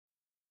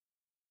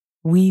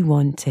We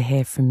want to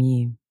hear from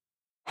you.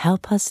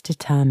 Help us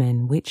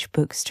determine which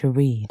books to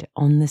read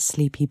on the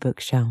Sleepy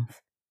Bookshelf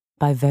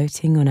by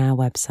voting on our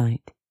website,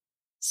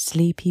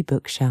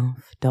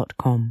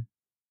 sleepybookshelf.com.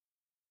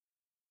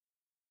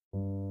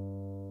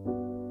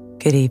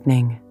 Good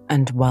evening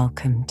and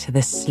welcome to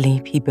the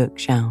Sleepy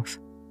Bookshelf,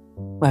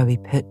 where we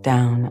put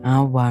down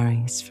our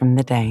worries from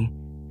the day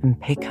and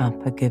pick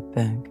up a good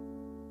book.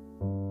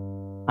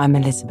 I'm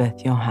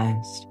Elizabeth, your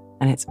host,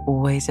 and it's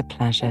always a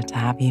pleasure to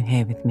have you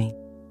here with me.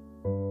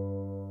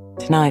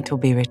 Tonight we'll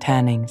be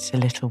returning to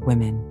Little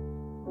Women,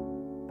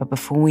 but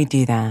before we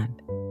do that,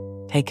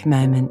 take a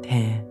moment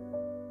here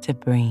to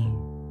breathe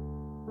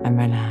and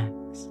relax.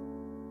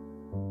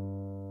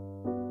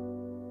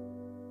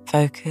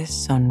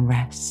 Focus on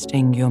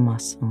resting your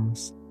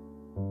muscles.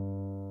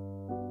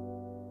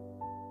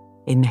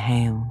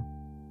 Inhale,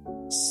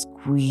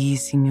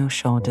 squeezing your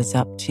shoulders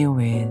up to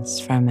your ears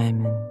for a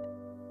moment,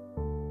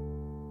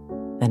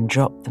 then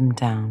drop them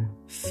down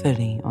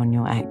fully on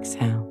your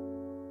exhale.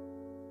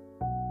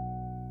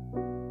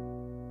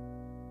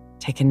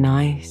 Take a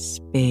nice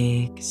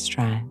big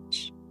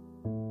stretch.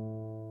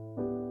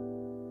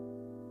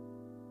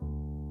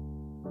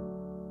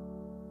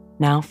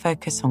 Now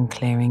focus on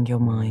clearing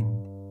your mind.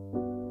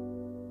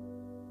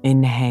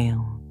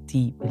 Inhale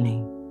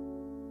deeply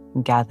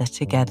and gather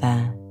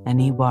together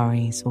any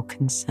worries or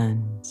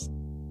concerns.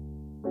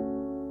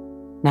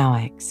 Now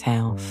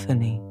exhale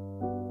fully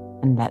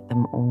and let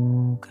them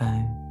all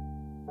go.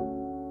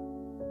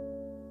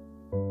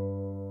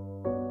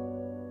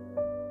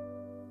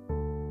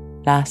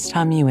 Last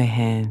time you were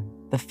here,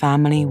 the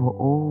family were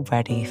all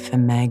ready for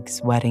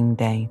Meg's wedding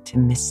day to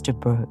Mr.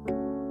 Brooke.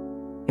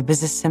 It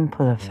was a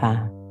simple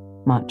affair,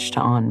 much to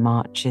Aunt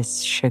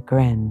March's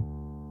chagrin,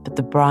 but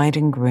the bride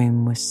and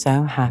groom were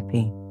so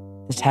happy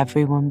that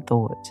everyone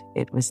thought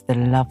it was the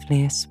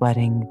loveliest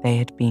wedding they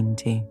had been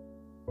to.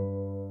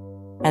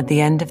 At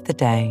the end of the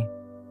day,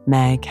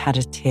 Meg had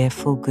a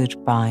tearful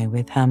goodbye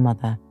with her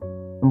mother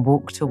and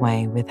walked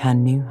away with her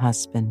new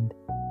husband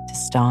to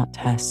start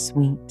her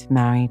sweet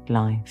married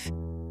life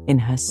in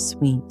her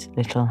sweet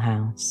little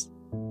house.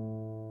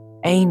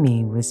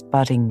 Amy was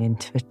budding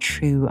into a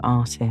true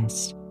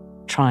artist,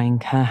 trying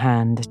her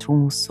hand at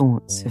all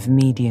sorts of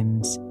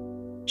mediums.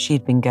 She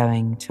had been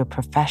going to a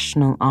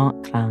professional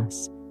art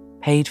class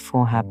paid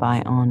for her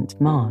by Aunt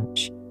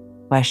March,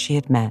 where she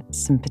had met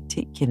some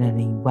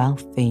particularly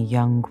wealthy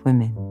young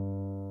women.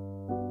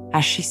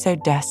 As she so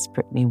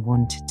desperately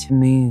wanted to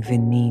move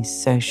in these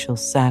social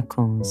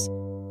circles,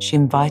 she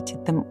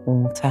invited them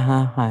all to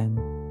her home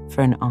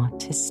for an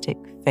artistic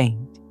fete.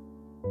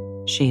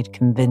 She had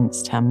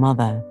convinced her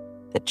mother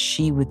that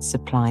she would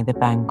supply the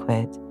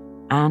banquet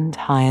and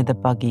hire the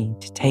buggy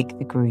to take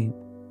the group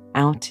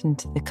out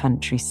into the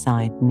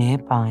countryside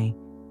nearby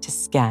to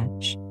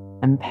sketch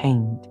and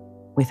paint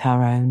with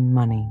her own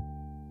money.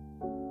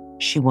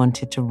 She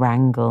wanted to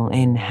wrangle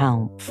in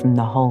help from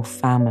the whole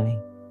family,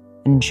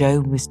 and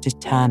Jo was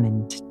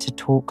determined to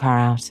talk her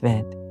out of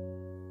it.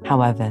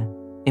 However,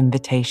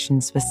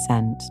 invitations were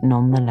sent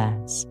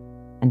nonetheless,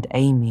 and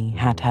Amy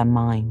had her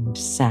mind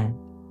set.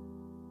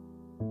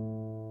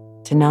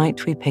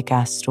 Tonight we pick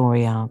our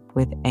story up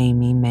with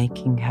Amy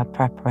making her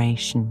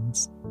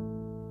preparations.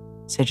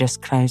 So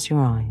just close your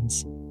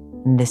eyes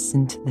and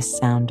listen to the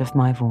sound of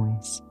my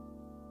voice.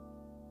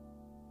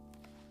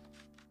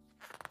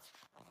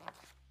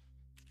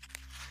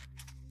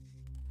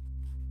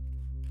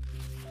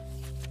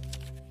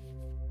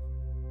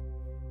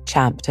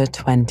 Chapter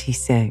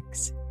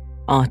 26.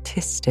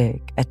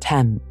 Artistic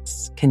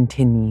Attempts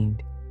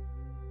Continued.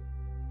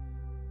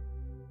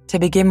 To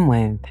begin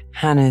with,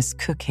 Hannah's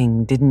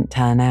cooking didn't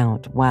turn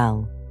out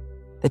well.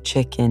 The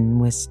chicken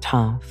was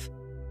tough,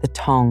 the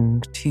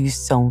tongue too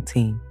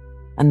salty,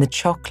 and the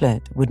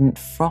chocolate wouldn't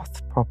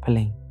froth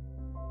properly.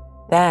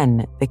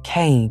 Then the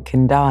cake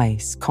and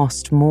ice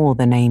cost more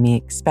than Amy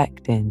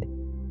expected.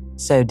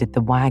 So did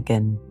the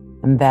wagon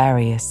and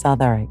various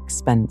other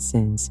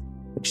expenses,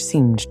 which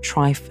seemed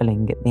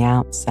trifling at the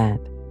outset,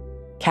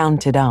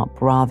 counted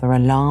up rather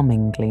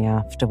alarmingly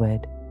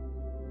afterward.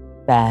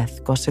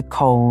 Beth got a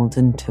cold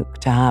and took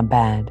to her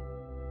bed.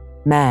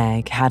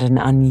 Meg had an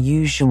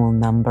unusual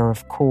number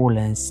of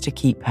callers to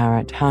keep her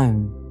at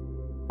home,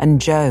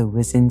 and Jo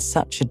was in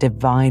such a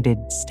divided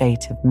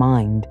state of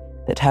mind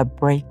that her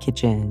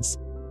breakages,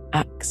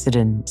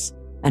 accidents,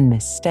 and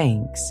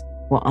mistakes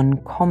were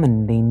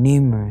uncommonly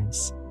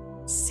numerous,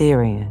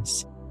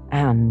 serious,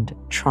 and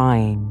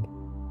trying.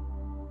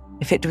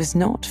 If it was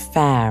not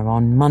fair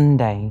on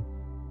Monday,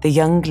 the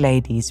young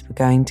ladies were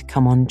going to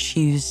come on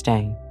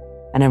Tuesday,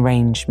 an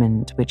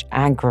arrangement which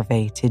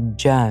aggravated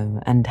Jo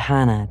and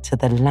Hannah to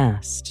the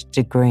last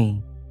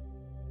degree.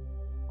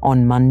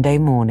 On Monday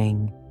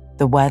morning,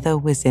 the weather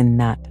was in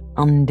that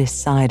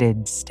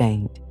undecided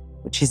state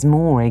which is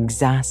more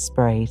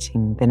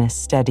exasperating than a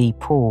steady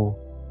pour.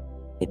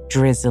 It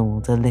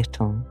drizzled a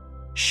little,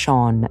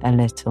 shone a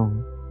little,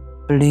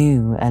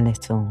 blew a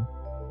little,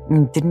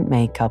 and didn't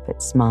make up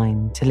its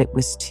mind till it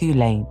was too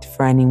late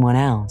for anyone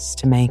else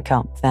to make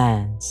up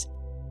theirs.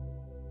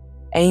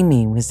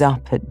 Amy was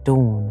up at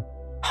dawn,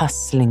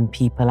 hustling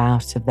people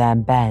out of their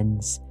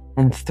beds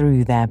and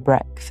through their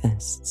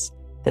breakfasts,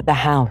 that the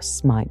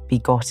house might be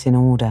got in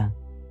order.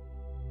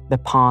 The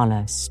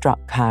parlour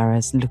struck her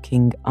as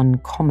looking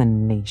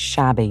uncommonly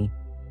shabby,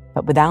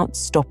 but without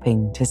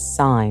stopping to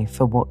sigh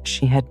for what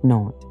she had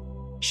not,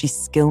 she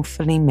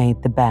skillfully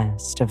made the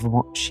best of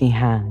what she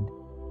had,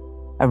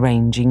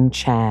 arranging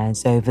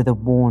chairs over the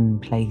worn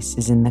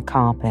places in the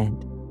carpet,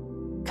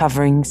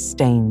 covering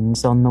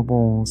stains on the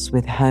walls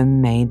with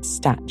homemade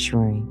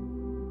statuary,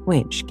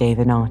 which gave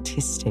an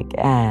artistic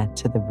air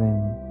to the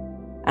room,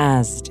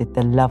 as did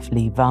the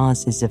lovely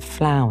vases of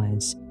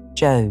flowers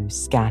Jo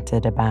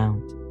scattered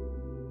about.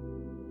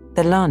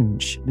 The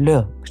lunch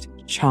looked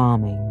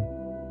charming,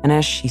 and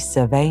as she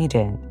surveyed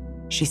it,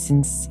 she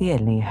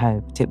sincerely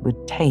hoped it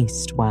would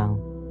taste well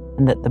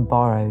and that the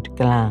borrowed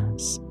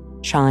glass,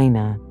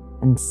 china,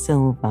 and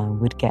silver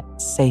would get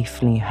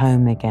safely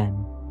home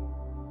again.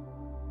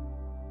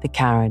 The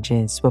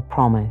carriages were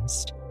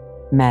promised.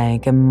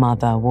 Meg and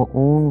Mother were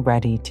all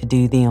ready to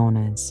do the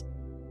honours.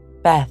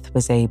 Beth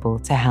was able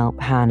to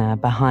help Hannah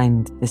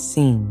behind the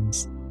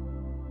scenes.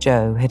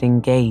 Jo had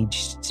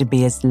engaged to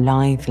be as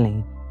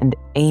lively and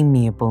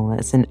amiable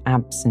as an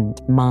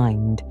absent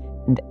mind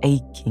and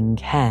aching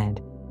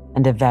head,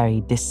 and a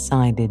very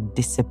decided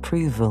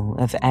disapproval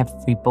of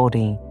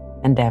everybody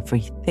and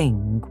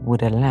everything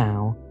would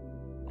allow.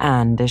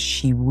 And as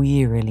she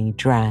wearily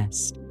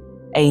dressed,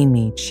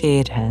 Amy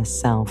cheered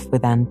herself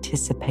with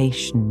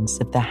anticipations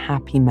of the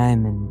happy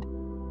moment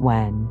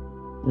when,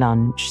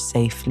 lunch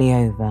safely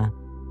over,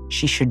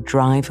 she should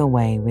drive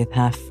away with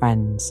her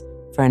friends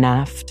for an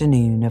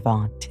afternoon of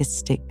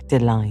artistic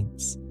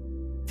delights,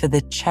 for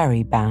the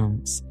cherry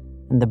bounce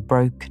and the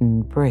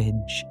broken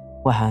bridge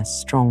were her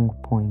strong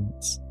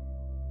points.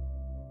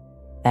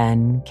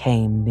 Then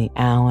came the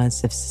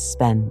hours of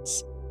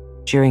suspense,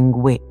 during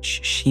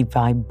which she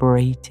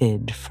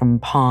vibrated from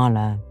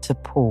parlour to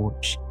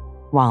porch,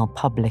 while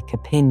public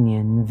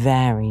opinion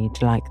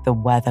varied like the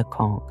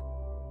weathercock.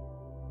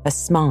 A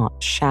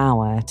smart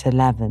shower at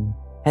 11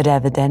 had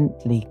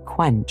evidently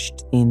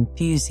quenched the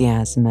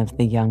enthusiasm of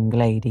the young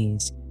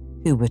ladies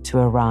who were to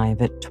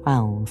arrive at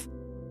 12,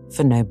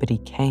 for nobody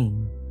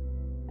came,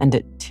 and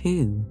at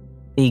 2,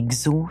 the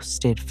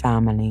exhausted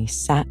family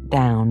sat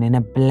down in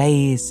a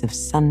blaze of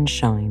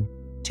sunshine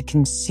to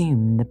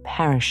consume the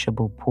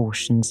perishable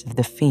portions of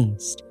the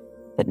feast,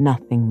 that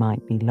nothing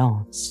might be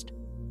lost.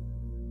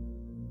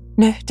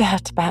 "No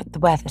doubt about the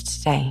weather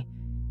today.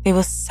 They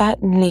will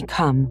certainly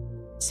come,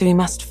 so we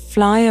must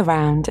fly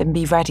around and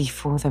be ready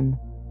for them,"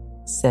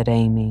 said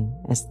Amy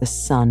as the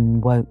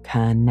sun woke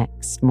her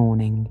next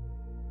morning.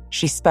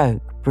 She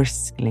spoke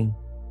briskly,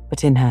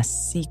 but in her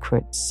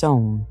secret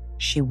soul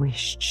she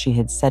wished she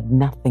had said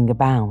nothing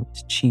about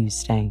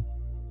Tuesday,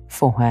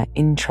 for her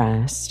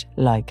interest,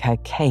 like her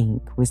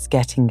cake, was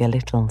getting a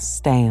little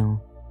stale.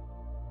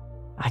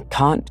 "I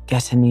can't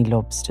get any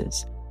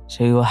lobsters,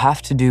 so you'll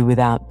have to do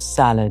without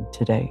salad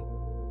today,"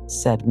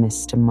 said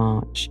Mr.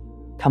 March,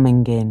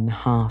 coming in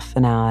half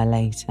an hour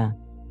later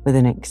with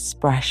an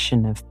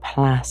expression of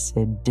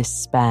placid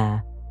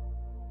despair.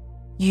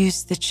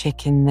 "Use the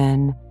chicken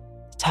then.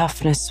 The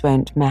toughness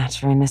won't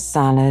matter in a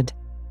salad,"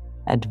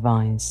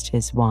 advised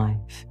his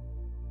wife.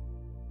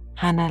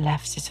 "Hannah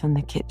left it on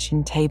the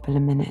kitchen table a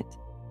minute,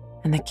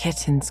 and the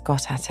kittens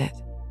got at it.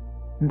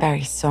 I'm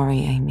very sorry,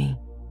 Amy,"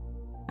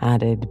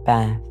 added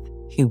Beth,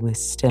 who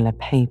was still a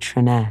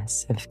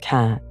patroness of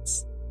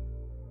cats.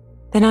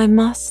 "Then I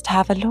must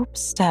have a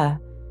lobster.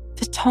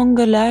 The tongue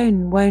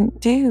alone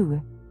won't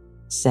do,"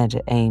 said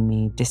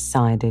Amy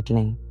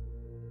decidedly.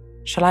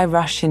 "Shall I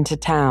rush into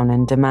town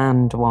and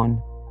demand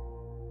one?"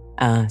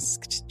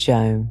 asked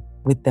Jo,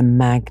 with the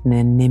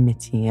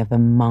magnanimity of a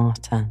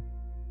martyr.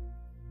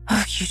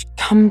 "Oh, you'd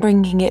come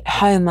bringing it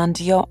home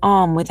under your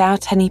arm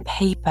without any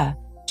paper,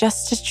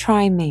 just to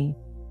try me.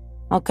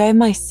 I'll go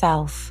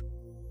myself,"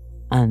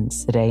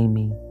 answered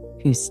Amy,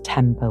 whose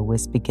temper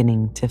was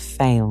beginning to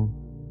fail.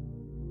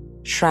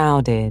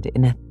 Shrouded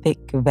in a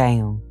thick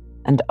veil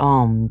and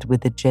armed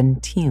with a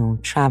genteel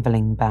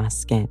travelling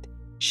basket,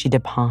 she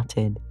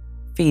departed,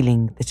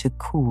 feeling that a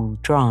cool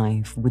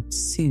drive would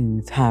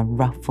soothe her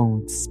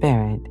ruffled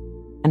spirit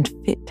and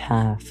fit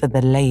her for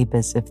the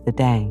labours of the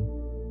day.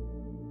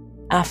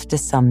 After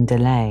some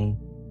delay,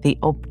 the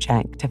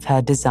object of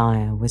her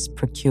desire was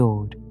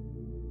procured,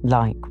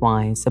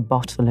 likewise a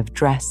bottle of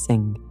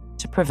dressing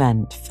to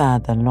prevent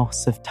further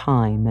loss of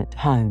time at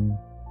home,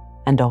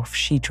 and off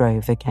she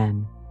drove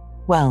again,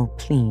 well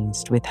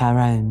pleased with her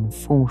own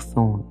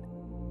forethought.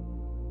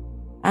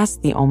 As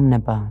the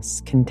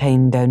omnibus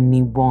contained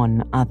only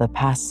one other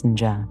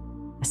passenger,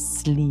 a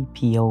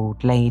sleepy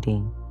old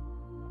lady,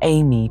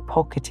 Amy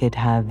pocketed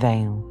her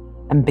veil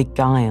and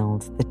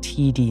beguiled the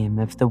tedium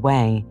of the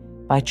way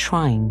by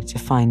trying to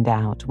find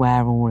out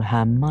where all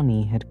her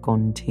money had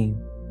gone to.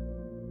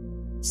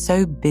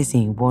 So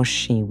busy was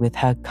she with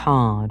her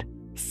card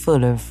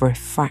full of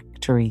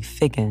refractory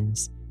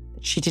figures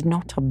that she did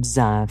not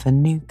observe a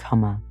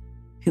newcomer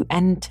who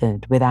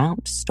entered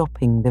without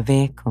stopping the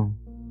vehicle.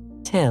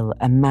 till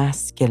a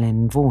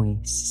masculine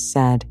voice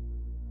said,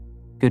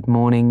 "Good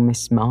morning,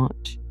 Miss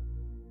March,"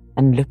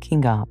 and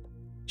looking up,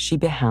 she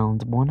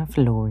beheld one of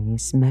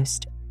Laurie's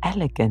most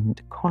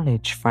elegant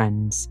college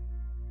friends.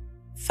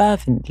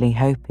 Fervently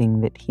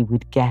hoping that he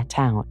would get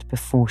out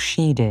before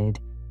she did,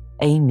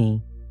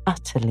 Amy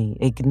utterly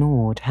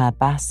ignored her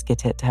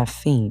basket at her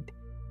feet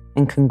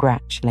and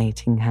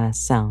congratulating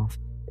herself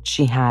that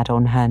she had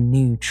on her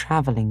new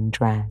travelling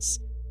dress,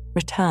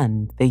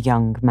 returned the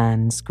young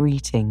man's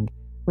greeting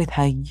with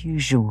her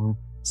usual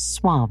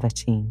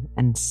suavity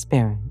and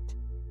spirit.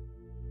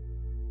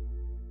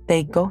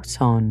 They got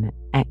on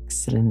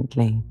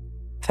excellently,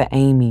 for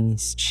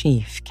Amy's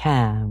chief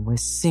care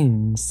was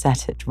soon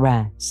set at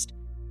rest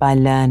by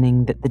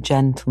learning that the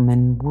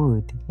gentleman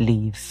would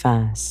leave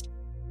first,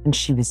 and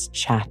she was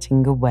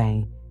chatting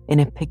away in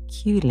a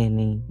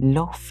peculiarly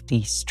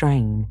lofty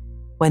strain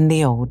when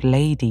the old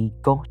lady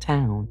got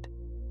out.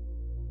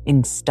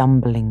 In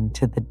stumbling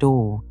to the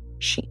door,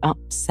 she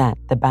upset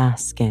the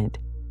basket,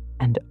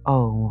 and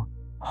oh,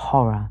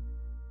 horror,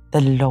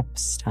 the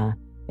lobster,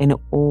 in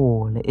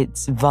all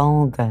its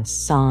vulgar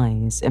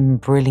size and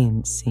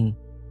brilliancy,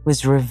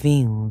 was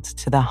revealed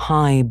to the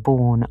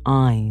high-born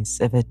eyes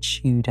of a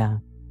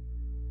Tudor.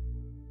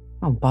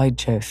 "Oh, by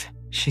Jove,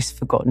 she's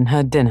forgotten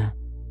her dinner,"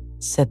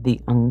 said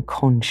the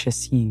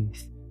unconscious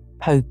youth,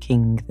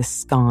 poking the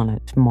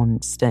scarlet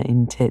monster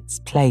into its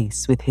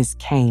place with his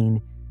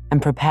cane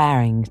and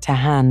preparing to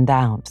hand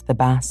out the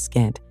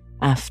basket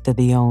after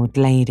the old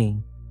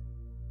lady.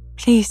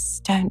 "Please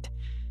don't.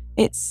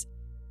 It's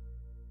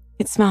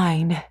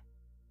mine,"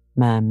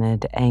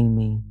 murmured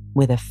Amy,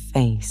 with a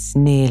face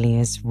nearly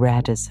as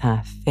red as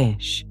her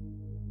fish.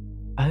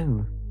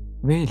 "Oh,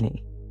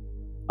 really?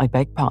 I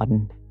beg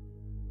pardon.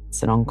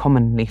 It's an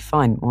uncommonly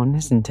fine one,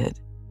 isn't it?"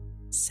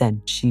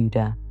 said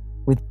Tudor,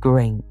 with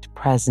great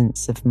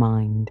presence of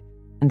mind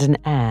and an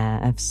air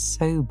of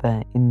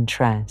sober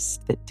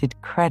interest that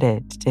did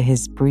credit to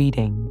his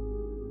breeding.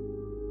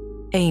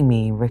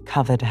 Amy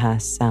recovered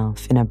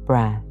herself in a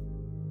breath,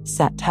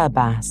 set her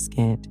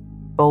basket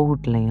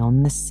boldly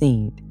on the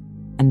seat,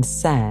 and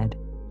said,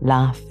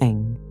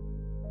 laughing,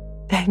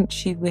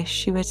 "Don't you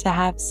wish you were to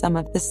have some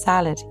of the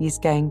salad he's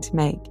going to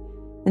make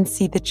and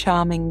see the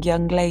charming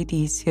young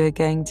ladies who are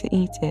going to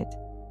eat it?"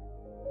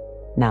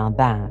 Now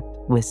that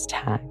was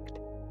tact,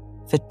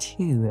 for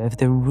two of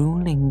the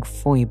ruling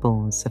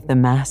foibles of the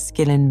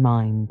masculine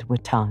mind were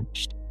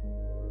touched.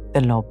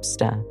 The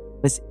lobster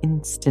was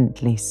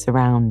instantly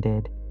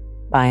surrounded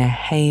by a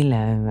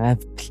halo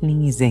of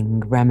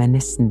pleasing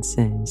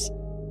reminiscences,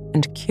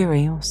 and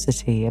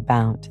curiosity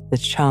about the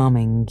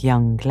charming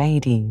young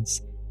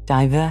ladies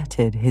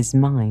diverted his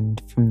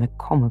mind from the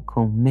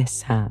comical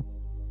mishap.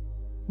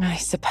 "I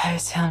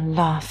suppose he'll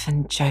laugh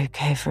and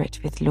joke over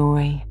it with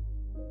Laurie,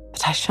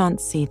 but I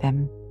shan't see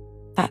them.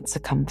 That's a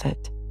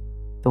comfort,"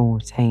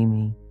 thought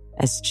Amy,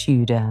 as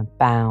Tudor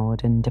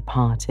bowed and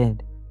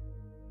departed.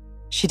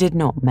 She did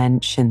not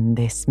mention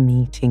this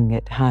meeting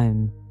at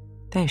home,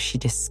 though she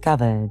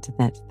discovered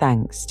that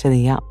thanks to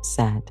the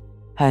upset,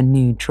 her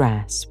new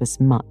dress was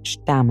much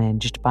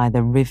damaged by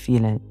the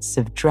rivulets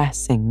of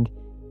dressing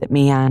that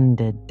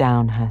meandered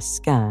down her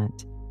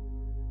skirt,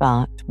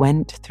 but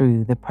went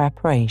through the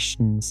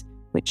preparations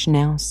which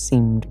now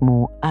seemed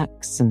more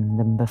irksome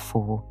than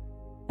before,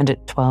 and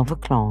at 12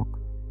 o'clock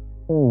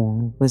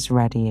all was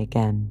ready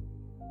again.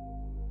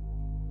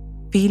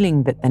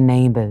 Feeling that the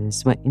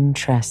neighbours were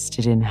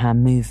interested in her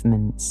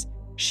movements,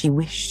 she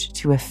wished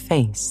to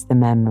efface the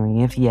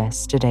memory of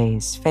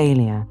yesterday's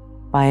failure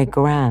by a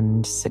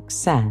grand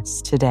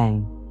success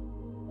today.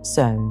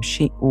 So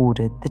she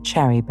ordered the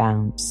cherry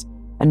bounce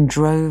and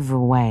drove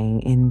away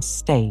in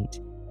state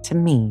to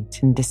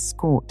meet and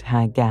escort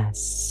her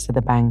guests to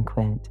the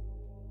banquet.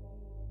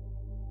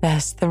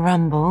 "There's the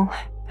rumble.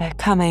 They're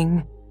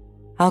coming.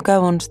 I'll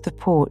go onto the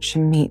porch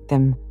and meet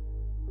them.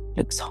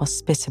 Looks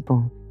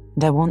hospitable,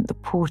 and I want the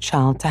poor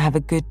child to have a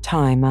good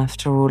time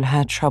after all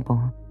her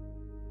trouble,"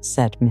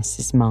 said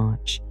Mrs.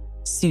 March,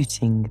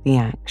 suiting the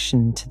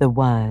action to the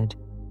word.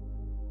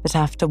 But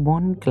after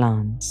one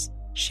glance,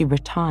 she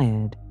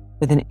retired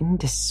with an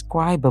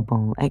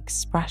indescribable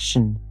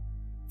expression,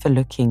 for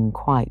looking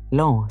quite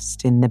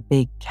lost in the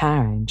big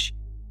carriage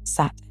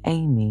sat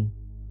Amy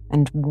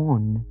and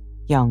one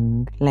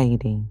young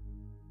lady.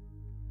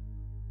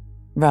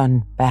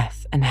 "Run,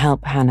 Beth, and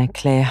help Hannah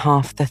clear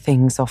half the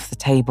things off the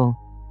table.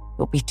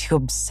 It'll be too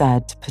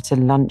absurd to put a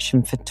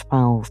luncheon for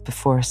 12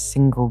 before a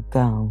single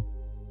girl,"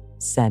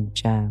 said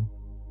Jo,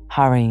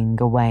 hurrying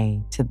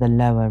away to the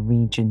lower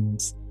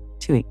regions,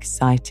 too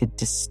excited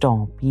to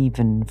stop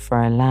even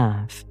for a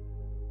laugh.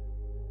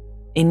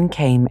 In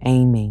came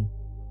Amy,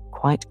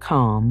 quite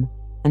calm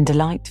and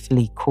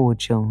delightfully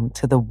cordial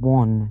to the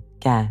one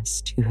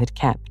guest who had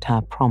kept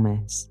her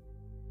promise.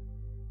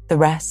 The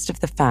rest of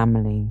the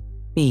family,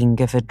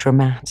 being of a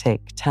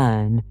dramatic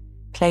turn,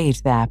 played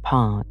their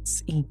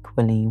parts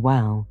equally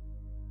well,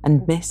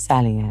 and Miss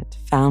Elliot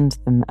found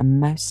them a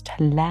most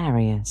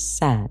hilarious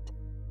set,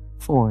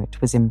 for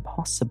it was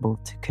impossible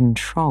to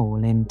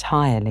control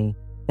entirely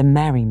the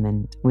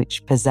merriment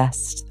which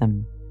possessed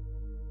them.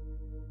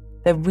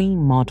 The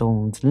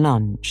remodelled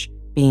lunch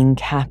being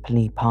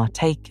happily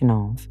partaken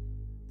of,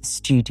 the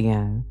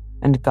studio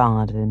and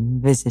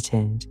garden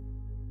visited,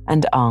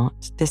 and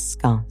art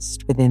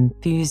discussed with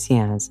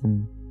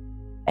enthusiasm,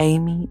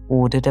 Amy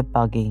ordered a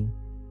buggy,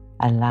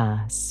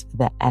 alas for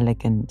the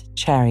elegant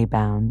cherry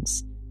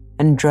bounce,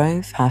 and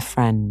drove her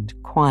friend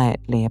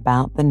quietly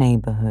about the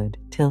neighbourhood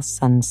till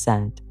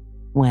sunset,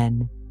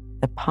 when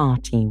the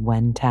party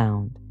went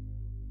out.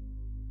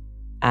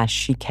 As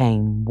she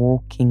came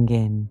walking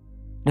in,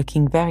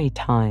 looking very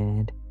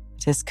tired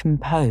but as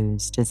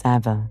composed as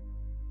ever,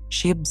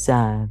 she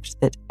observed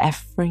that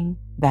every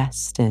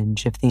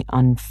vestige of the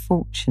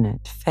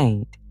unfortunate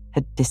fate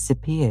had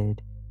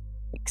disappeared,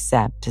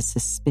 except a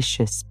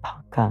suspicious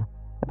pucker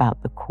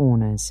about the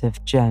corners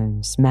of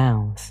Joe's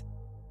mouth.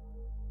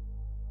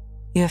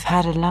 "You have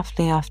had a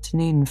lovely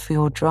afternoon for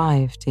your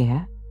drive,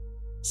 dear,"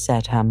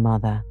 said her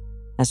mother,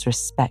 as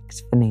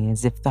respectfully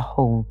as if the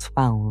whole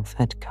 12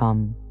 had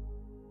come.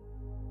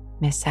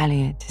 "Miss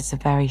Elliot is a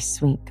very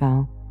sweet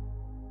girl,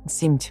 and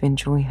seemed to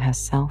enjoy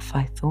herself,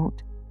 I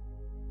thought,"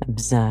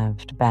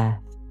 observed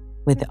Beth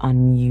with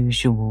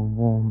unusual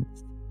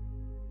warmth.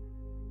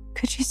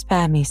 "Could you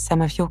spare me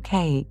some of your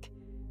cake?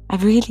 I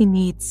really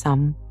need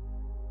some.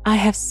 I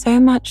have so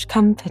much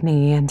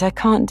company and I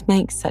can't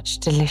make such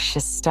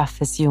delicious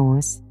stuff as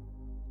yours,"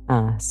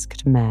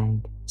 asked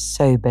Meg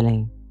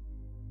soberly.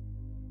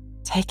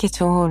 "Take it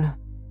all.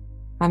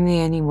 I'm the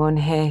only one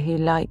here who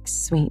likes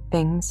sweet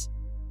things,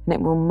 and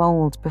it will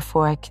mould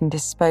before I can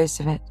dispose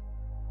of it,"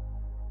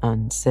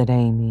 answered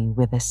Amy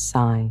with a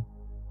sigh,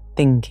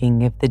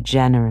 thinking of the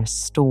generous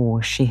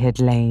store she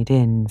had laid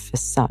in for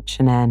such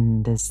an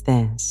end as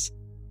this.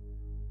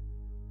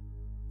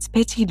 "It's a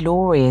pity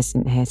Laurie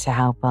isn't here to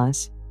help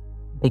us,"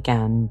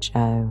 began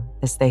Joe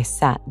as they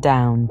sat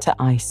down to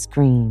ice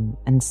cream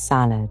and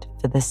salad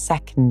for the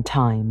second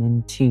time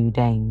in 2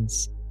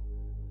 days.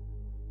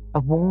 A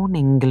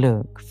warning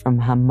look from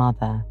her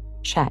mother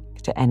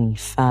checked any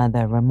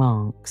further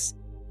remarks,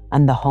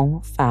 and the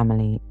whole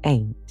family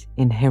ate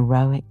in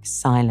heroic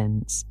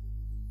silence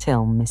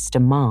till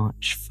Mr.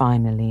 March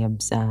finally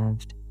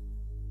observed,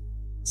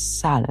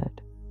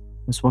 "Salad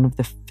was one of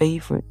the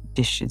favourite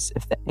dishes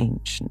of the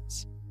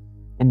ancients,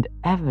 and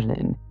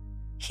Evelyn—"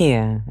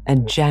 Here a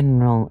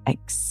general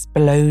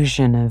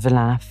explosion of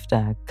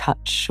laughter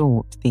cut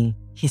short the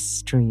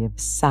history of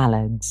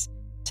salads,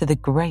 to the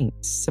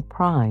great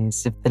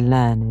surprise of the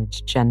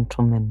learned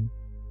gentleman.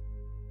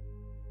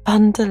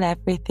 "Bundle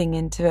everything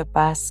into a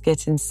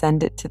basket and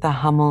send it to the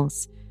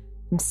Hummels.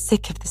 I'm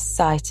sick of the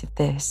sight of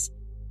this,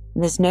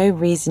 and there's no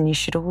reason you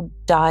should all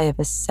die of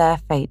a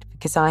surfeit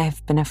because I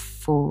have been a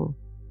fool,"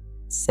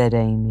 said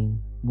Amy,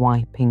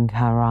 wiping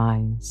her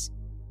eyes.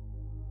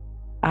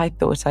 "I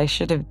thought I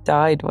should have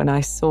died when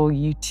I saw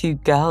you 2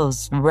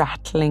 girls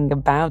rattling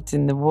about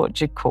in the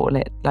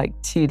what-you-call-it like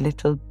 2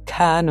 little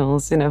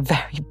kernels in a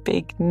very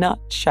big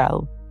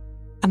nutshell.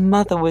 A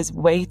mother was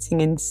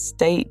waiting in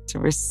state to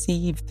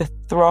receive the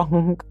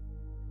throng,"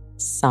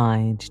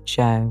 sighed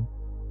Joe,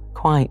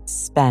 quite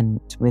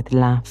spent with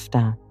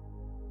laughter.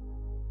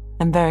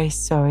 "I'm very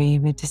sorry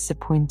you were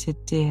disappointed,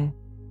 dear,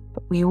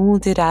 but we all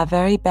did our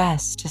very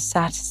best to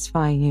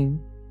satisfy you,"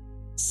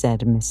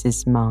 said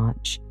Mrs.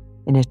 March,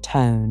 in a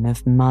tone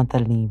of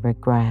motherly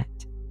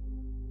regret.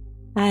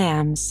 "I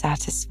am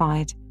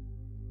satisfied.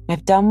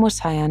 I've done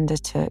what I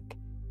undertook,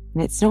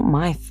 and it's not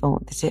my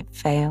fault that it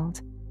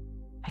failed.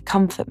 I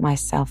comfort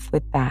myself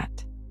with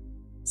that,"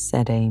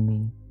 said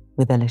Amy,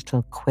 with a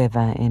little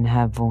quiver in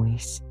her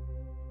voice.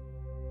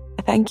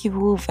 "I thank you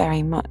all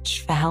very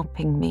much for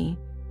helping me,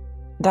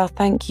 and I'll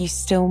thank you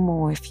still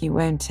more if you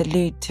won't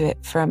allude to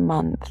it for a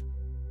month,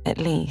 at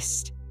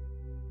least."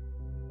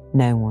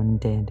 No one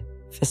did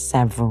for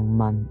several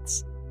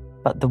months,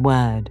 but the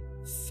word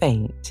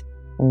fate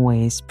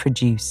always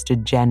produced a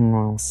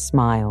general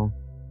smile,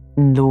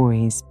 and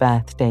Laurie's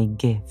birthday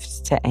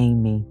gift to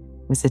Amy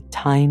was a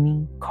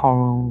tiny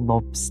coral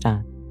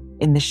lobster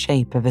in the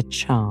shape of a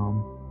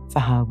charm for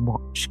her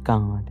watch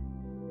guard.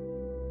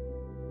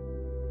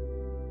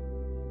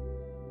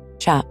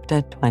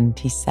 Chapter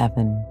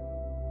 27.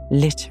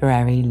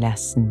 Literary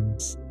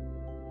Lessons.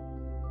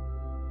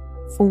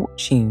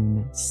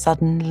 Fortune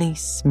suddenly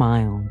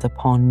smiled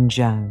upon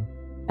Joe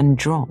and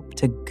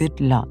dropped a good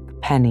luck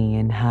penny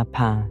in her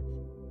path.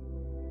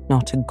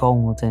 Not a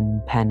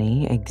golden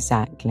penny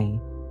exactly,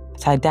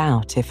 but I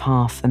doubt if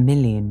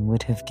 500,000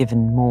 would have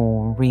given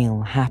more real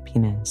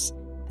happiness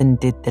than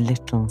did the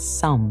little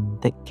sum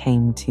that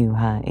came to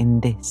her in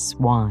this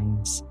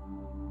wise.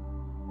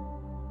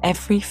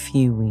 Every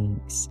few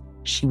weeks,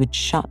 she would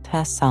shut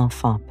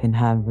herself up in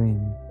her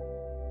room,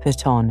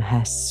 put on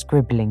her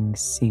scribbling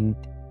suit,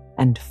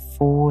 and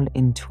fall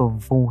into a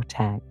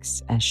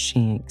vortex, as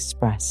she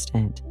expressed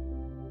it,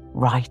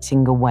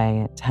 writing away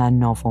at her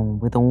novel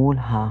with all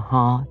her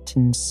heart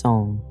and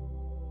soul,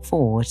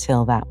 for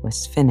till that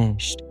was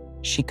finished,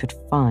 she could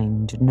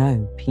find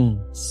no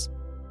peace.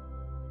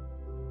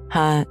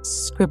 Her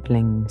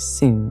scribbling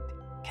suit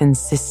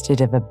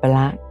consisted of a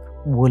black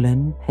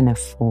woolen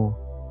pinafore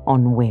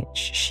on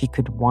which she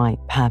could wipe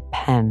her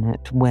pen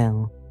at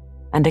will,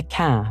 and a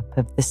cap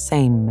of the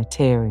same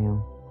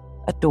material,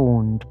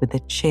 adorned with a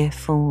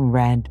cheerful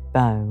red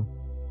bow,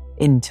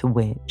 into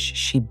which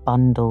she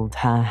bundled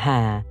her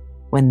hair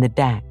when the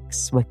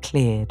decks were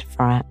cleared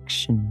for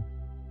action.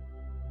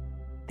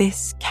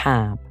 This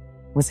cap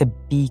was a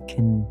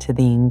beacon to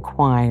the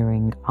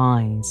inquiring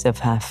eyes of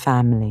her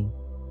family,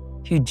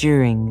 who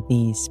during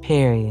these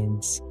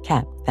periods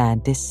kept their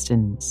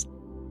distance,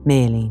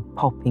 merely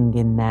popping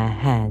in their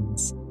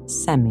heads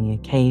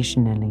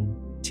semi-occasionally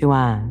to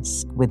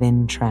ask with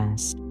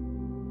interest,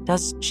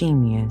 "Does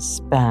genius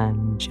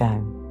burn,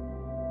 Jo?"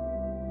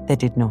 They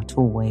did not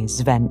always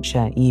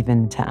venture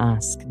even to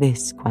ask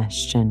this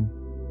question,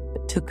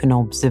 but took an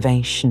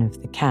observation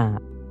of the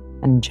cap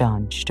and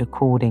judged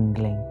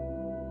accordingly.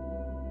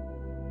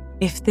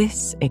 If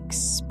this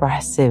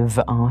expressive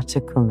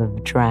article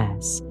of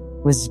dress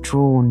was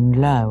drawn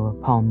low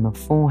upon the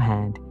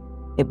forehead,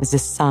 it was a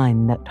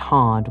sign that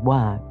hard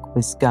work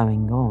was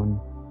going on.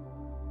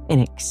 In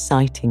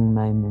exciting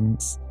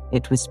moments,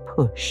 it was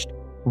pushed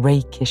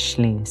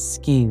rakishly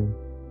askew,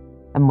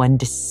 and when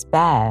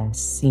despair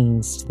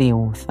seized the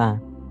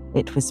author,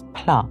 it was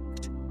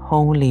plucked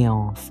wholly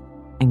off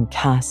and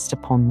cast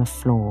upon the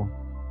floor.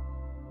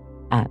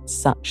 At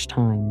such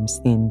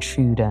times the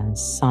intruder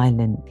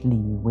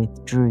silently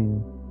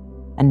withdrew,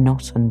 and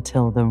not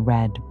until the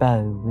red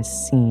bow was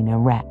seen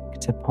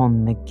erect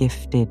upon the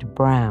gifted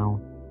brow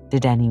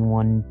did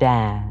anyone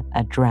dare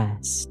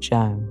address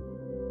Jo.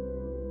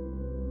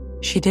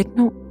 She did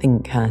not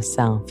think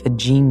herself a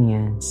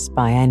genius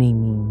by any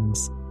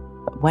means,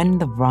 but when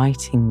the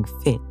writing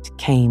fit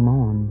came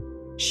on,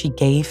 she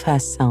gave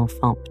herself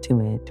up to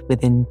it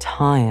with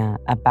entire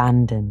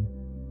abandon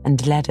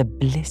and led a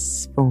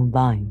blissful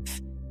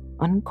life,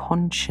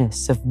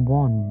 unconscious of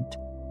want,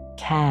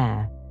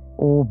 care,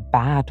 or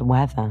bad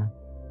weather,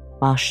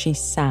 while she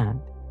sat,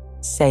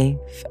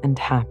 safe and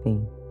happy,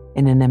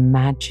 in an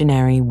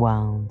imaginary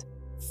world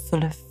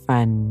full of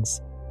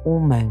friends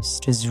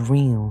almost as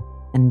real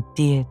and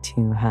dear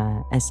to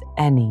her as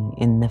any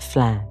in the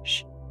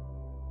flesh.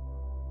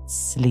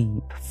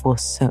 Sleep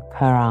forsook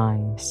her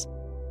eyes,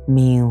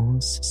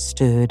 meals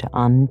stood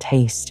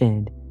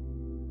untasted,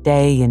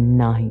 day and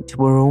night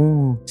were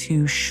all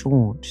too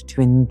short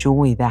to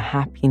enjoy the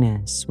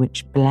happiness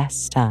which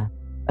blessed her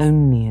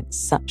only at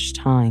such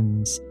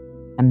times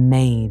and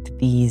made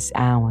these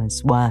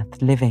hours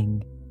worth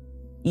living,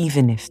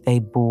 even if they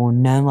bore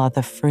no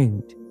other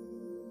fruit.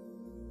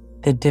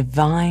 The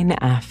divine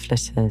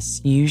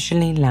afflatus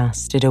usually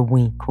lasted a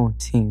week or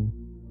two,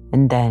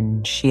 and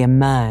then she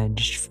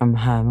emerged from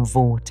her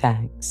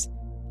vortex,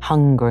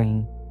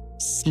 hungry,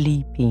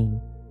 sleepy,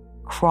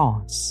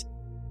 cross,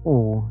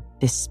 or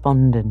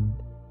despondent.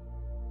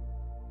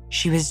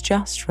 She was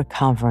just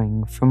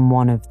recovering from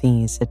one of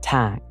these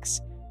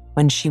attacks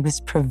when she was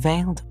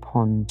prevailed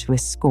upon to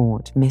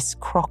escort Miss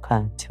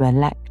Crocker to a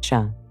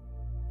lecture,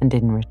 and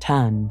in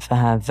return for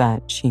her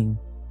virtue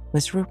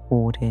was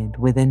rewarded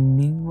with a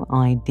new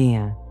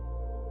idea.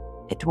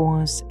 It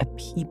was a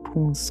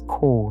people's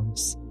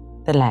cause,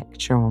 the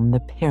lecture on the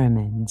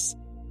pyramids,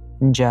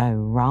 and Jo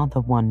rather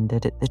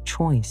wondered at the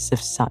choice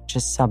of such a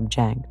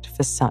subject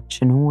for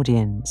such an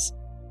audience,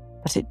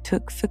 but it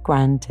took for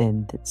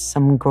granted that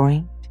some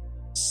great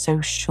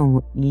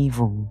social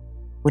evil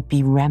would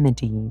be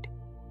remedied,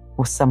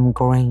 or some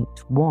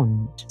great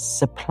want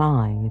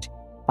supplied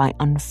by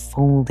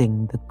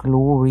unfolding the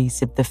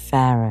glories of the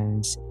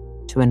pharaohs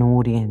to an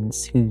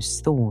audience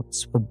whose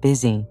thoughts were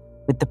busy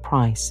with the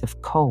price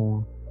of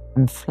coal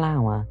and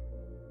flour,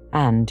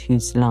 and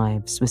whose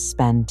lives were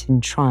spent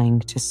in trying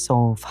to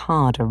solve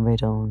harder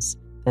riddles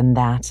than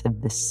that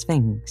of the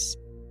Sphinx.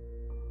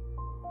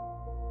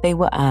 They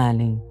were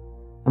early,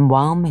 and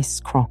while Miss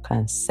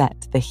Crocker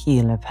set the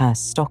heel of her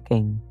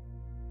stocking,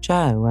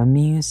 Jo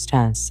amused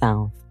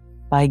herself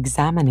by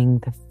examining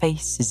the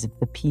faces of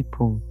the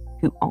people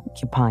who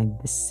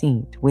occupied the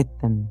seat with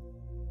them.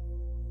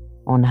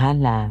 On her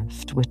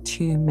left were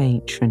two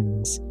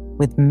matrons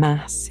with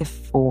massive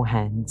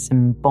foreheads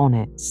and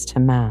bonnets to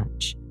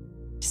match,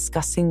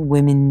 discussing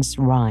women's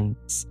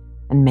rights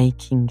and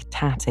making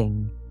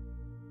tatting.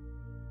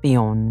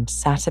 Beyond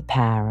sat a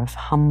pair of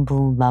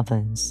humble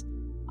lovers,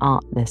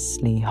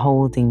 artlessly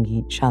holding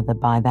each other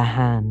by the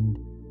hand,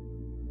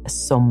 a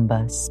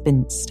sombre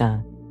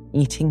spinster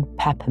eating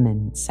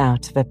peppermints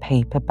out of a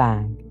paper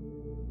bag,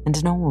 and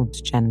an old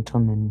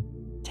gentleman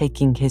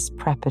taking his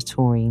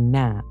preparatory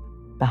nap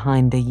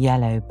behind a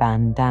yellow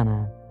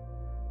bandana.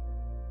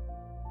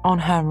 On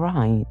her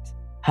right,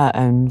 her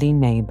only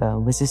neighbour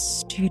was a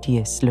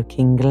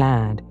studious-looking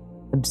lad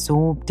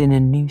absorbed in a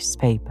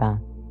newspaper.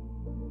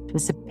 It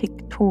was a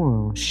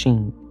pictorial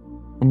sheet,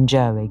 and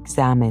Jo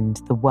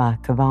examined the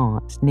work of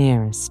art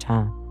nearest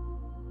her.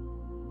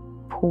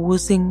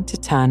 Pausing to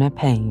turn a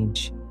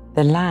page,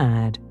 the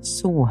lad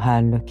saw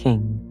her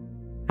looking,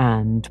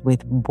 and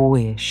with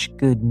boyish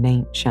good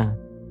nature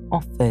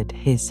offered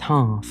his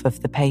half of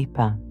the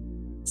paper,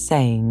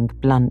 saying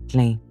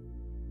bluntly,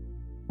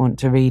 "Want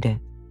to read it?"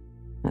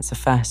 That's a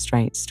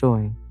first-rate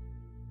story.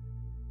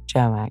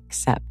 Jo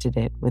accepted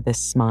it with a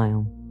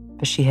smile,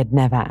 for she had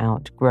never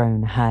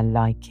outgrown her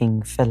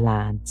liking for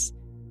lads,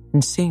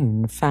 and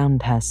soon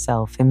found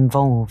herself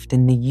involved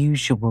in the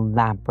usual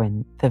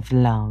labyrinth of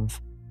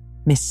love,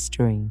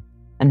 mystery,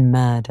 and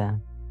murder,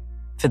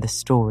 for the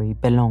story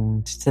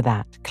belonged to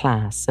that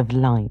class of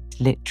light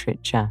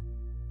literature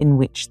in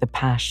which the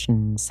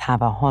passions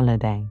have a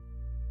holiday,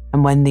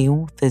 and when the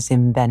author's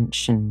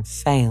invention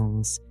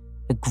fails,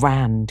 a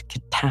grand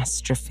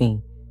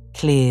catastrophe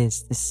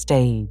clears the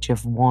stage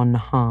of one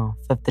half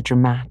of the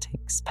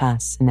dramatic's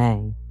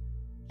personnel,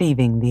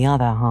 leaving the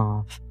other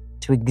half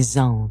to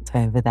exult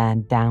over their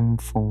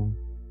downfall.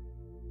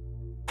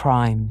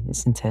 Prime,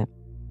 isn't it?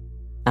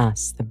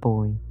 Asked the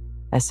boy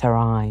as her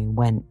eye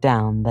went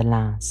down the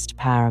last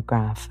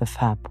paragraph of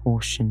her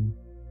portion.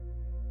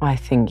 I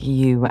think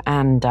you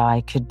and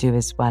I could do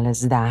as well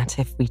as that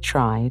if we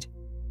tried,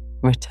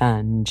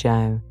 returned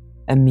Jo,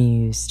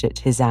 amused at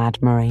his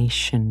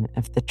admiration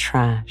of the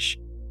trash.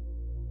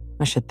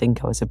 I should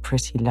think I was a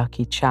pretty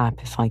lucky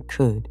chap if I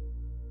could.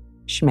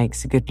 She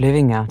makes a good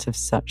living out of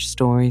such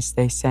stories,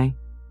 they say.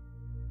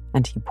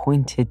 And he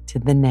pointed to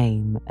the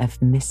name of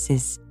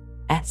Mrs.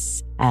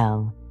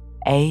 S.L.A.N.G.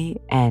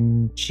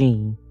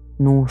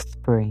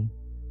 Northbury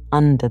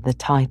under the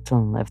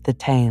title of the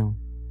tale.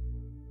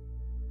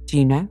 Do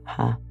you know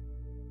her?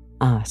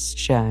 Asked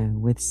Jo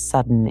with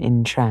sudden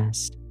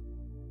interest.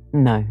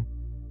 No,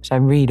 but I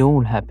read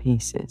all her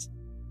pieces,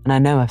 and I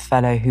know a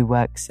fellow who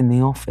works in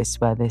the office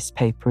where this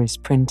paper is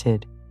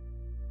printed.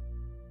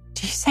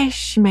 Do you say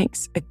she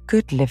makes a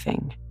good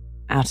living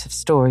out of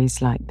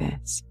stories like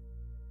this?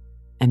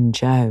 And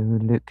Jo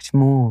looked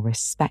more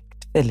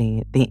respectfully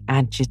at the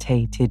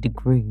agitated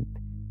group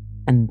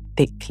and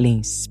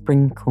thickly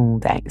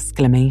sprinkled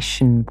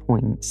exclamation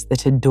points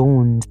that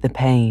adorned the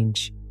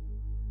page.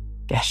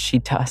 Guess she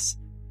does.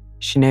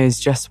 She knows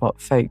just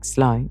what folks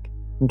like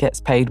and gets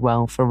paid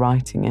well for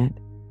writing it.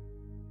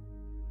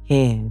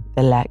 Here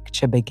the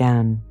lecture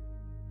began,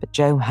 but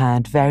Jo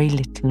heard very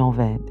little of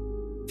it,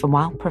 for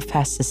while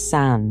Professor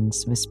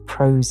Sands was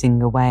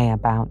prosing away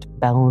about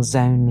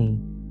Belzoni,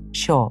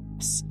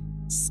 chops,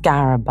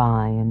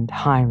 scarabaei and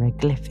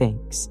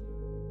hieroglyphics,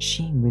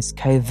 she was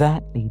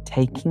covertly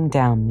taking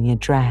down the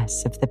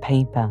address of the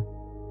paper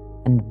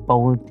and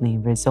boldly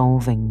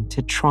resolving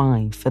to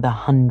try for the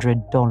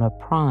 $100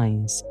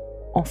 prize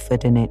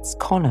offered in its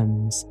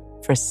columns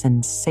for a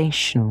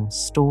sensational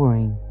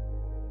story.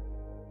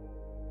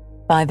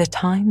 By the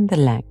time the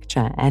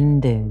lecture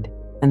ended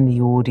and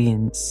the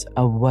audience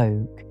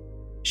awoke,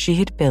 she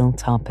had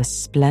built up a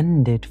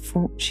splendid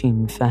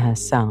fortune for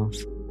herself,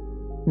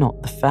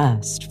 not the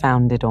first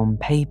founded on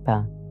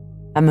paper,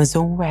 and was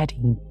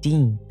already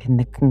deep in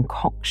the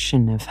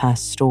concoction of her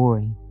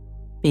story,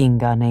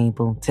 being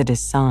unable to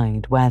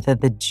decide whether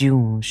the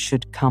duel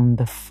should come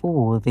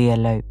before the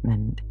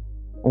elopement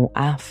or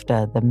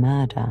after the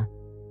murder.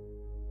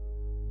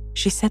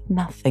 She said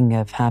nothing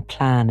of her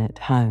plan at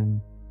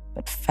home,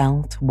 but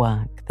fell to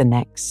work the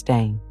next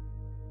day,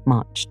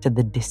 much to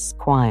the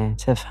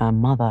disquiet of her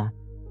mother,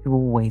 who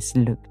always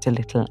looked a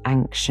little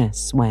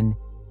anxious when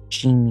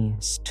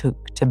genius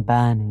took to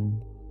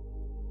burning.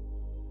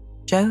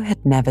 Jo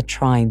had never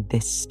tried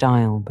this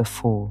style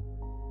before,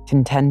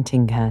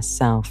 contenting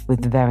herself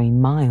with very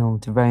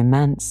mild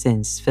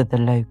romances for the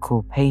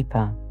local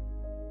paper.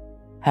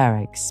 Her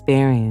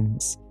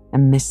experience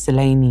and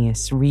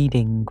miscellaneous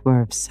reading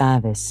were of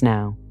service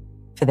now,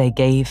 for they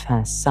gave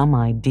her some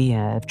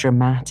idea of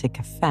dramatic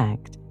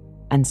effect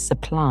and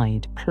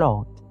supplied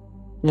plot,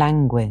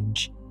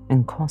 language,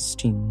 and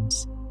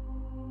costumes.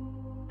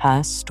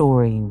 Her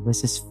story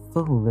was as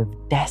full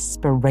of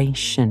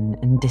desperation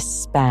and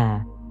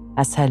despair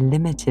as her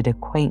limited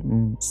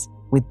acquaintance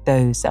with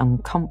those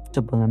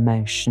uncomfortable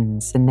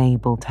emotions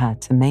enabled her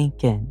to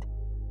make it,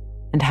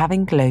 and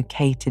having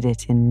located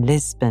it in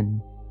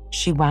Lisbon,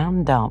 she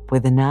wound up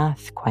with an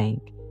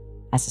earthquake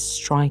as a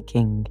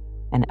striking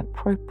and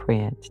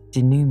appropriate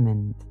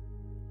denouement.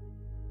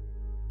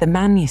 The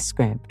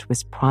manuscript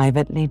was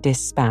privately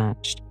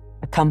dispatched,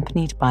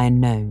 accompanied by a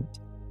note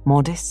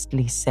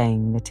modestly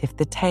saying that if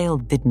the tale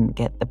didn't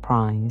get the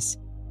prize,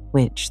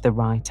 which the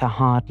writer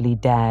hardly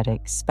dared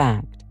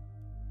expect,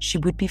 she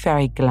would be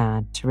very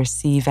glad to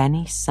receive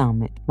any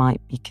sum it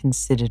might be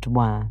considered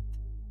worth.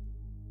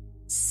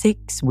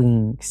 6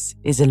 weeks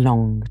is a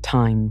long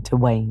time to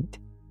wait,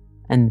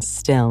 and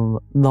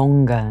still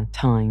longer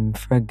time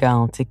for a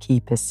girl to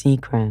keep a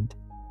secret,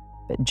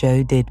 but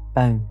Jo did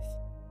both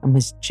and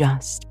was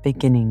just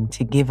beginning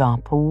to give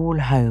up all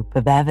hope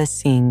of ever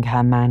seeing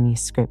her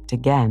manuscript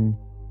again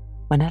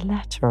when a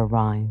letter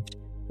arrived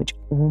which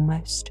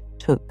almost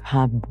took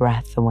her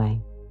breath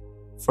away,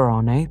 for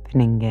on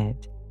opening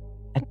it,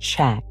 a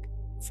check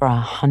for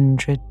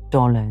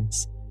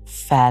 $100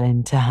 fell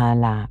into her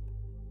lap.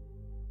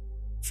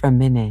 For a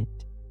minute,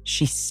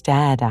 she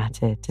stared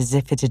at it as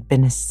if it had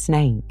been a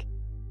snake.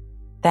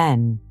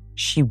 Then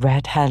she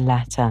read her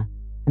letter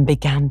and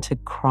began to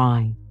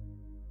cry.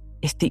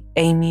 If the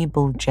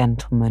amiable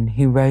gentleman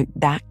who wrote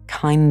that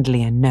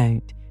kindly a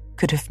note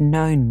could have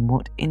known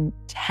what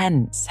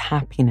intense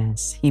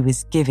happiness he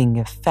was giving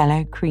a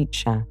fellow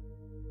creature,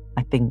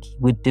 I think he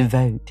would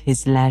devote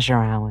his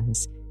leisure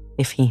hours,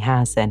 if he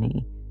has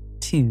any,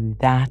 to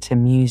that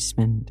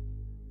amusement.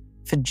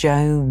 For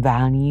Joe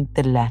valued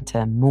the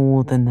letter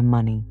more than the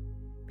money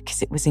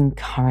because it was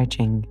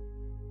encouraging,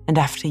 and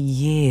after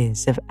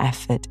years of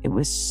effort, it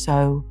was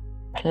so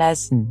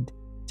pleasant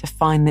to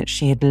find that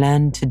she had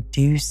learned to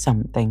do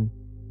something,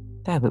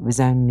 though it was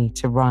only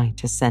to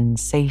write a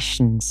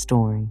sensation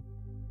story.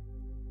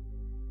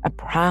 A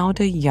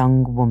prouder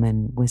young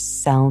woman was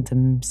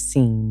seldom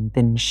seen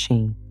than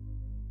she,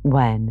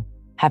 when,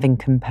 having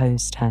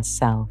composed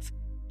herself,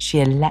 she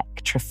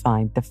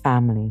electrified the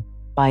family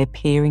by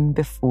appearing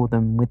before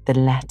them with the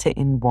letter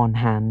in one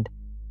hand,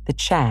 the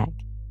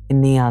cheque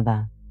in the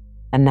other,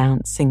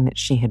 announcing that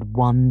she had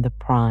won the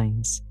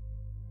prize.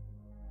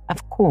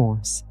 Of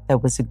course, there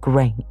was a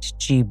great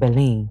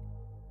jubilee,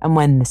 and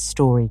when the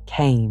story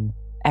came,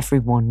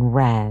 everyone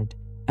read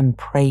and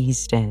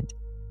praised it,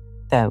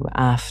 though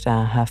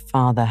after her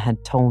father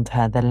had told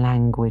her the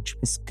language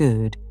was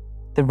good,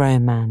 the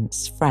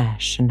romance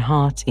fresh and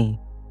hearty,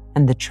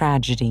 and the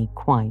tragedy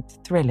quite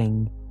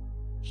thrilling,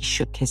 he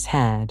shook his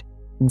head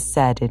and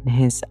said in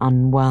his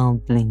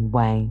unworldly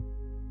way,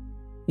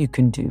 "You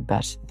can do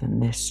better than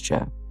this,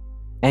 Joe.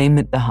 Aim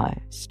at the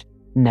highest.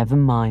 Never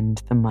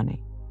mind the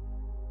money."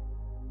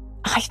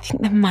 "I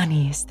think the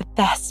money is the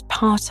best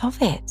part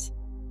of it.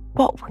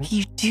 What will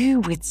you do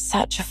with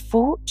such a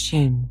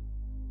fortune?"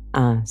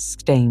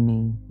 asked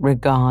Amy,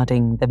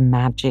 regarding the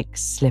magic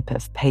slip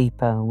of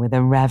paper with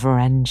a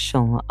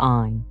reverential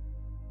eye.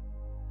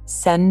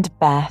 "Send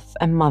Beth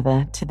and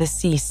Mother to the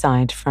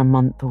seaside for a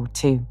month or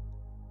two,"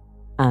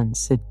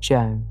 answered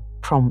Joe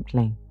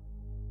promptly.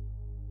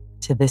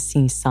 To the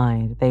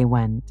seaside they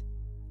went,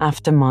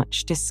 after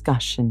much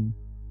discussion,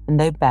 and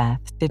though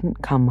Beth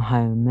didn't come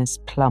home as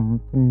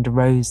plump and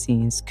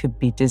rosy as could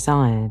be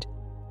desired,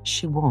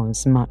 she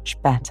was much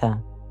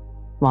better,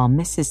 while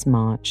Mrs.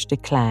 March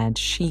declared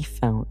she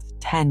felt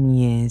 10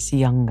 years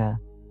younger.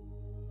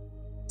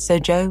 So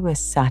Joe was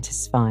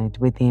satisfied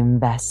with the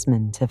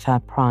investment of her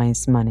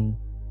prize money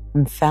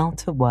and fell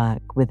to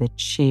work with a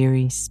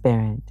cheery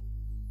spirit,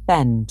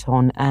 bent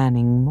on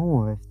earning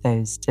more of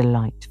those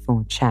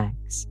delightful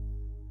cheques.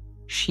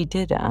 She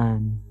did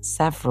earn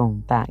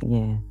several that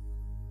year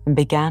and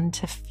began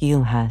to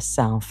feel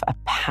herself a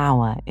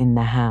power in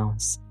the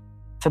house,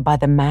 for by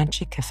the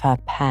magic of her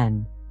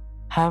pen,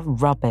 her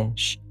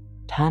rubbish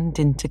turned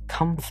into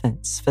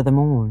comforts for them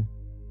all.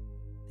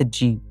 The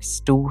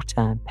Duke's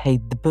daughter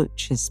paid the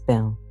butcher's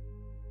bill,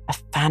 a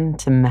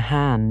phantom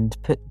hand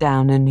put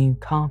down a new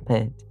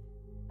carpet,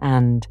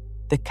 and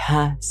the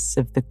curse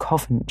of the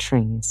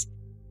Coventrys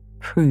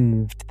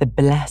proved the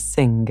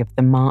blessing of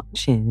the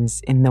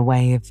Marches in the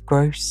way of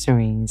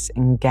groceries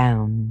and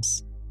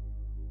gowns.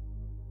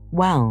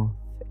 Wealth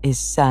is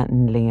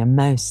certainly a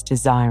most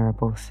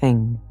desirable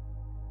thing,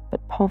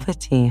 but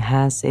poverty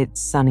has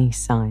its sunny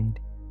side,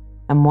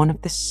 and one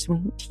of the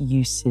sweet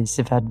uses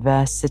of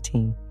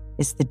adversity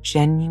is the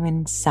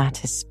genuine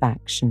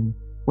satisfaction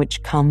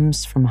which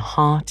comes from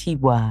hearty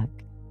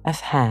work of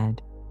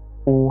head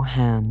or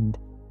hand,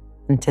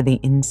 and to the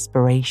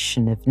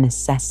inspiration of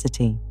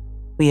necessity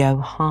we owe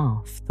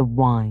half the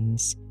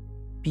wise,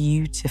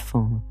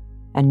 beautiful,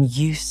 and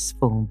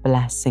useful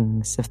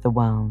blessings of the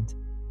world.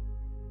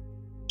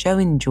 Joe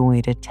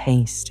enjoyed a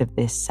taste of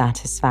this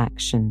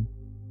satisfaction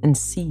and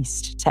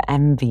ceased to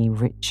envy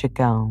richer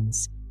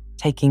girls,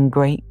 taking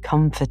great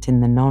comfort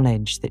in the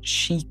knowledge that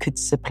she could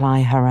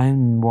supply her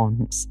own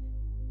wants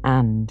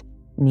and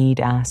need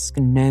ask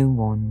no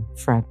one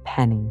for a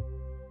penny.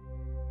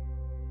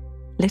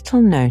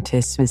 Little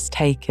notice was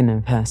taken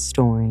of her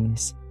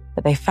stories,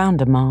 but they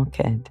found a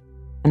market,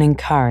 and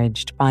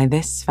encouraged by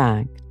this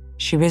fact,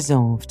 she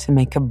resolved to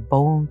make a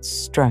bold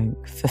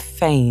stroke for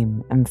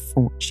fame and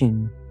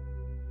fortune.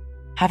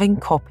 Having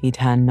copied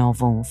her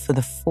novel for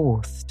the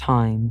 4th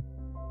time,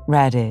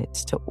 read it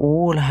to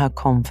all her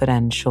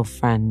confidential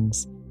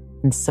friends,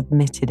 and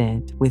submitted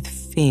it with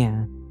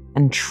fear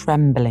and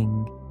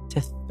trembling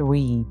to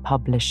 3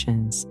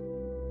 publishers,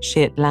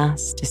 she at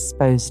last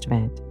disposed of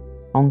it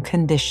on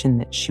condition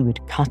that she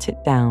would cut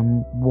it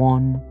down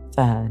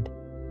 1/3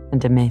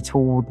 and omit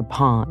all the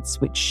parts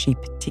which she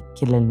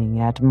particularly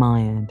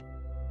admired.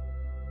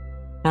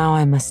 Now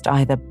I must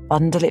either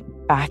bundle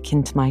it back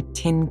into my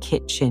tin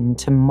kitchen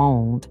to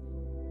mould,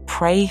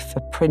 pray for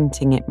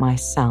printing it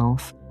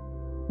myself,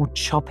 or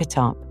chop it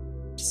up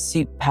to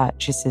suit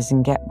purchases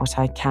and get what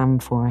I can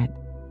for it.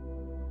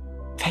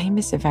 Fame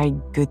is a very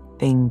good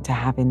thing to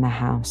have in the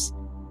house.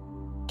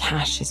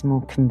 Cash is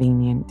more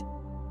convenient,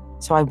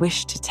 so I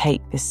wish to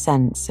take the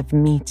sense of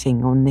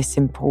meeting on this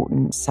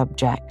important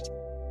subject,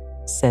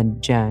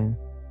 said Joe,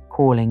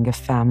 calling a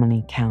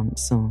family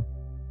council.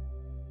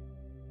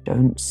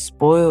 Don't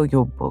spoil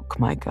your book,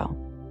 my girl,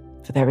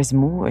 for there is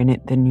more in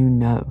it than you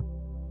know.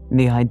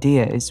 The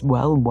idea is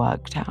well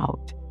worked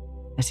out.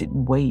 Let it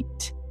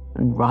wait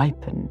and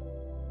ripen,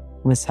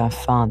 was her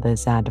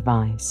father's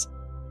advice,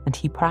 and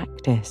he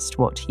practiced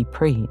what he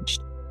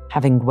preached,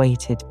 having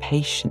waited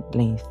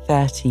patiently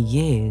 30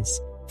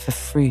 years for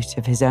fruit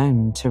of his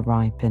own to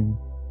ripen,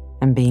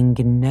 and being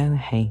in no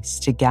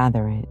haste to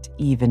gather it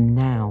even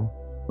now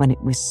when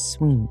it was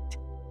sweet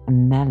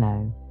and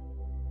mellow.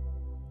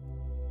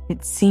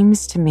 It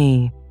seems to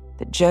me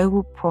that Joe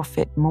will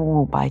profit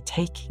more by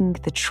taking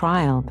the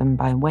trial than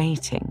by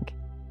waiting,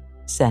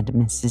 said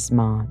Mrs.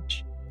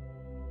 March.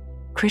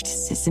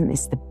 Criticism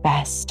is the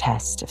best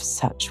test of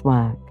such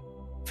work,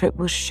 for it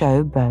will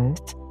show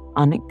both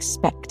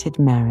unexpected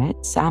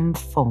merits and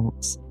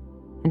faults,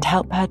 and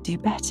help her do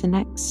better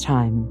next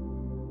time.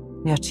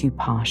 We are too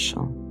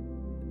partial.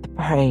 The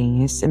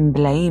praise and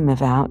blame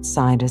of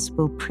outsiders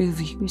will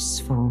prove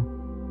useful,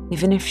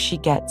 even if she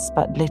gets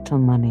but little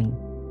money.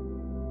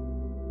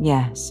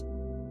 Yes,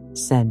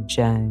 said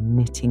Jo,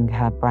 knitting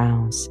her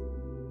brows.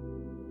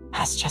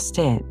 That's just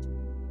it.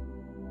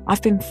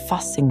 I've been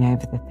fussing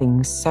over the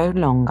thing so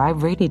long I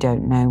really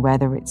don't know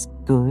whether it's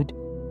good,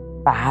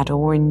 bad,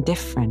 or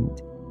indifferent.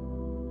 It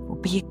will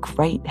be a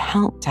great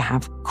help to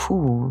have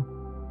cool,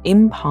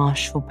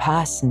 impartial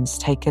persons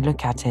take a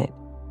look at it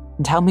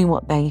and tell me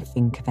what they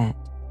think of it.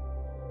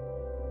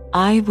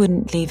 I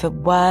wouldn't leave a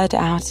word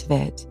out of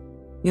it.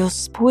 You'll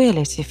spoil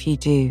it if you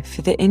do,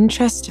 for the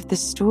interest of the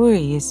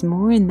story is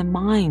more in the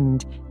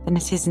mind than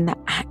it is in the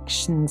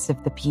actions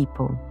of the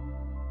people,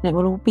 and it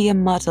will all be a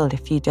muddle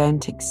if you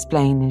don't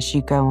explain as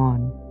you go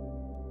on,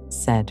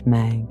 said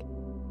Meg,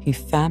 who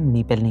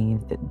firmly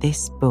believed that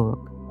this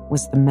book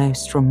was the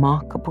most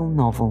remarkable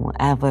novel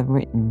ever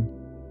written.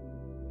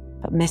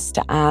 But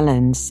Mr.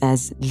 Allen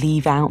says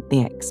leave out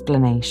the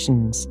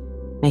explanations,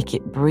 make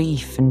it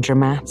brief and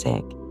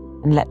dramatic,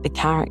 and let the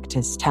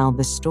characters tell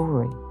the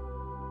story,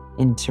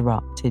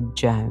 interrupted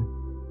Jo,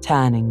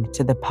 turning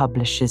to the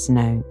publisher's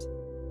note.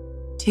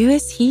 Do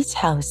as he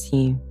tells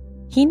you.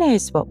 He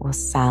knows what will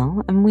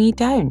sell and we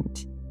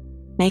don't.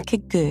 Make a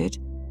good,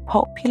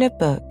 popular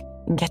book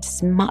and get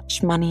as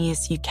much money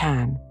as you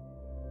can.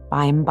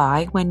 By and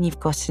by, when you've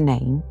got a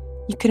name,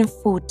 you can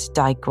afford to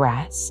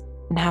digress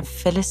and have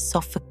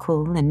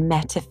philosophical and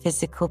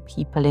metaphysical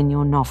people in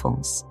your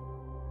novels,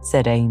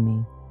 said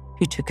Amy,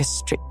 who took a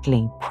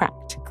strictly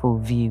practical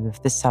view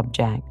of the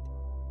subject.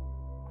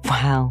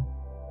 Well,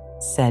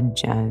 said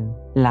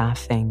Jo,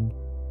 laughing,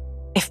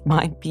 if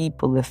my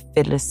people are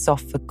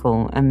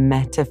philosophical and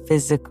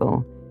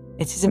metaphysical,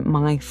 it isn't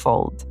my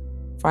fault,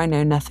 for I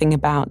know nothing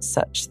about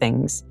such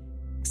things,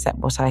 except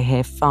what I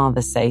hear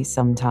Father say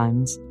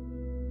sometimes.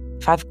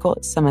 If I've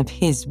got some of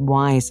his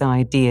wise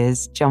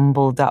ideas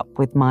jumbled up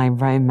with my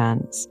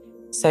romance,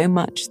 so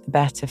much the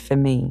better for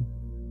me.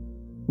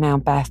 Now,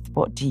 Beth,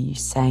 what do you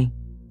say?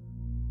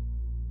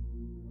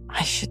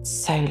 I should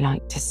so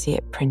like to see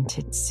it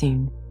printed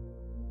soon,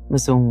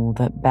 was all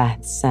that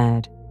Beth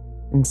said,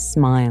 and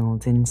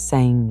smiled in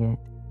saying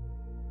it.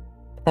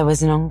 But there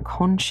was an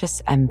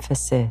unconscious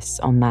emphasis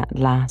on that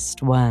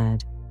last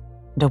word,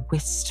 and a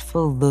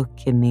wistful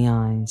look in the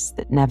eyes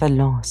that never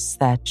lost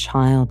their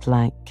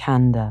childlike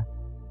candour,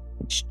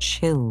 which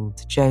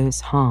chilled Jo's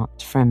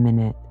heart for a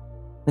minute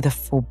with a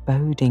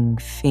foreboding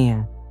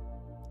fear,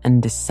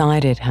 and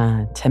decided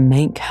her to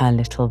make her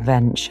little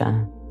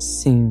venture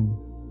soon.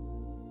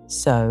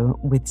 So,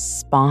 with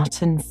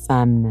Spartan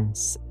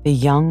firmness, the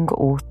young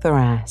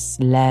authoress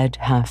laid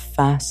her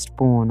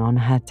firstborn on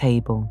her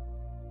table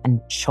and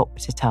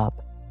chopped it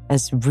up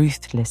as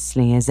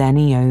ruthlessly as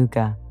any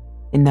ogre,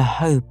 in the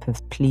hope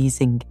of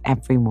pleasing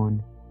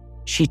everyone.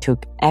 She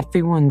took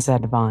everyone's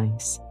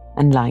advice,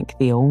 and like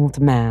the old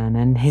man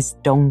and his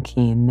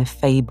donkey in the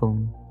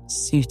fable,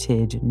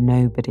 suited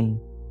nobody.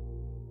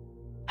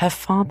 Her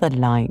father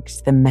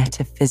liked the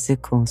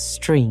metaphysical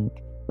streak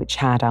which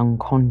had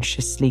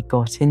unconsciously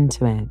got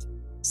into it,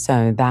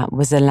 so that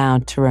was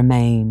allowed to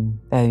remain,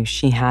 though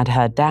she had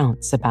her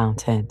doubts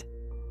about it.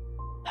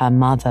 Her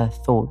mother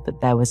thought that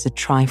there was a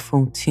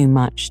trifle too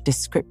much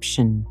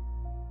description.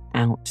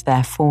 Out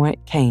therefore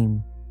it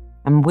came,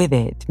 and with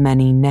it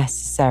many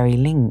necessary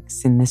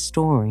links in the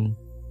story.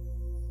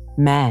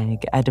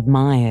 Meg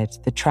admired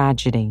the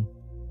tragedy,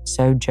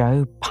 so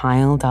Jo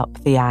piled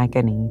up the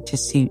agony to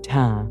suit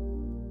her,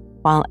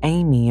 while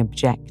Amy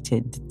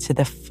objected to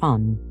the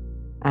fun,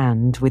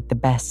 and with the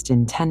best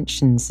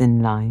intentions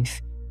in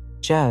life,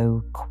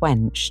 Jo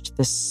quenched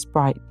the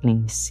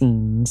sprightly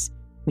scenes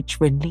which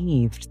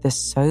relieved the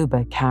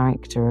sober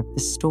character of the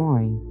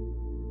story.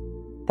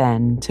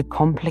 Then, to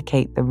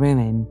complicate the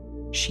ruin,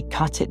 she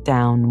cut it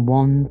down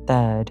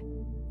 1/3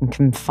 and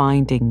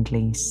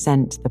confidingly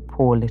sent the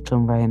poor little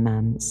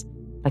romance,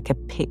 like a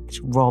picked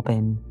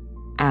robin,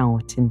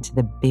 out into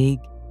the big,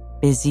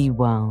 busy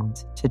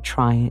world to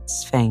try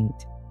its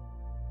fate.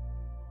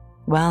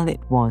 Well, it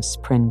was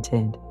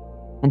printed,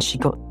 and she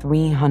got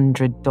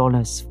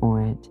 $300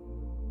 for it.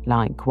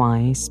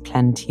 Likewise,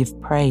 plenty of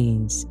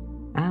praise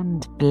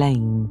and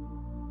blame,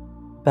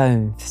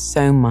 both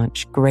so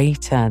much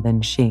greater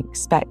than she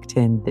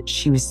expected that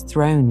she was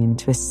thrown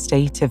into a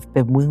state of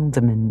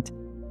bewilderment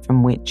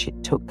from which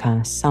it took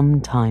her some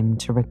time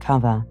to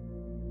recover.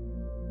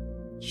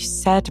 You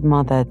said,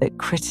 Mother, that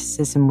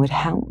criticism would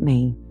help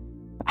me,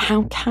 But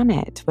how can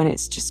it when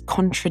it's just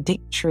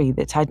contradictory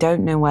that I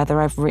don't know whether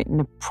I've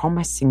written a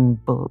promising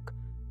book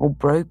or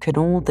broken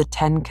all the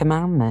 10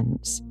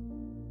 Commandments?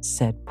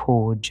 Said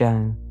poor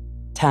Jo,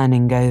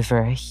 turning over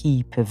a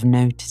heap of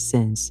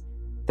notices,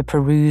 the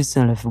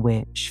perusal of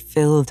which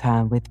filled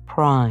her with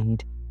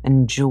pride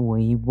and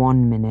joy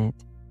 1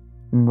 minute,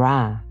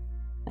 wrath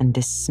and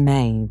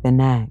dismay the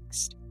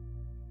next.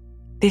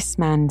 This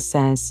man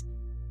says,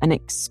 an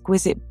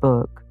exquisite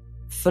book,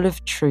 full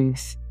of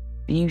truth,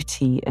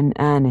 beauty and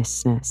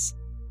earnestness.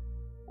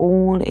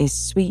 All is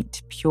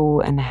sweet,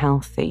 pure and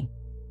healthy,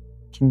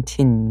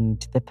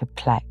 continued the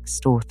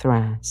perplexed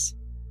authoress.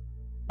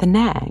 The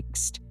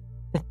next,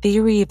 the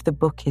theory of the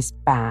book is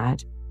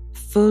bad,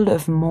 full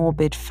of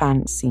morbid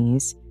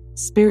fancies,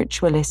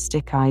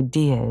 spiritualistic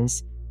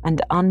ideas,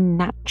 and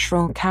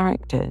unnatural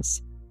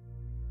characters.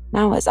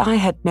 Now, as I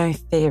had no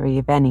theory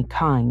of any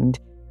kind,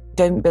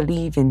 don't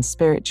believe in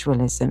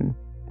spiritualism,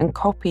 and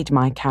copied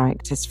my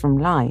characters from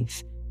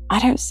life, I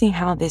don't see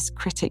how this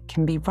critic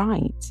can be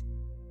right.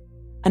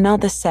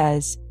 Another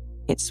says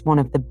it's one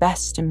of the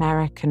best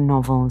American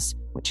novels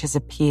which has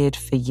appeared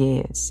for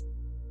years.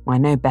 I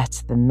know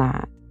better than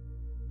that.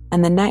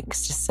 And the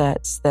next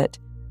asserts that,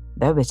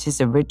 though it is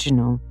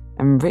original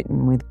and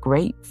written with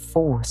great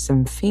force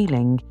and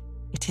feeling,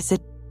 it is a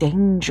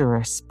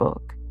dangerous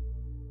book.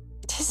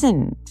 It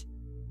isn't.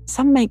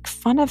 Some make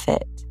fun of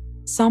it,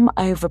 some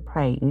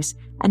overpraise,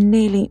 and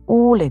nearly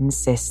all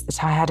insist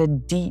that I had a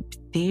deep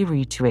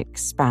theory to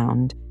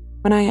expound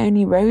when I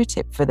only wrote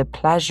it for the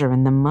pleasure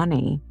and the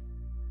money.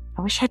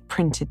 I wish I'd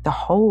printed the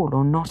whole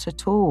or not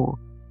at all.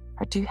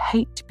 I do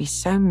hate to be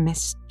so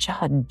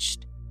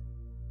misjudged.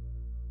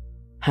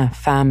 Her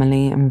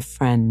family and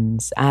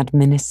friends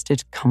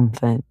administered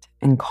comfort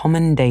and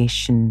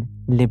commendation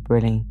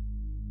liberally.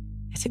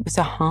 Yet it was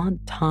a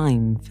hard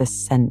time for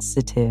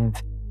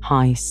sensitive,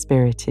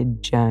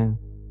 high-spirited Jo,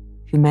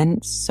 who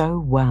meant so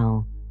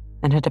well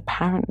and had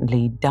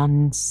apparently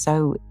done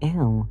so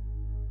ill.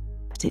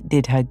 But it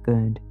did her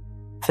good,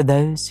 for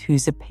those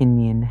whose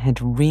opinion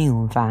had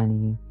real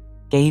value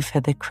gave her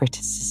the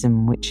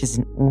criticism which is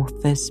an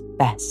author's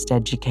best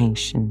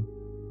education.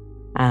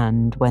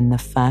 And when the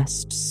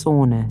first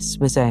soreness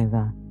was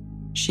over,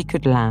 she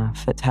could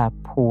laugh at her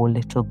poor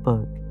little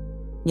book,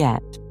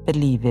 yet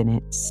believe in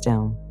it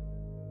still,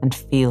 and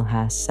feel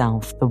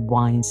herself the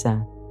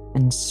wiser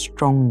and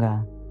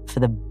stronger for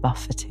the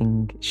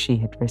buffeting she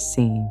had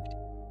received.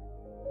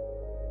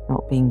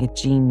 Not being a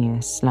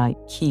genius like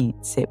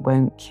Keats, it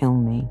won't kill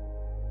me,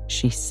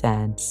 she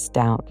said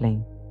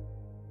stoutly.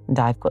 And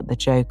I've got the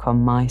joke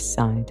on my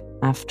side,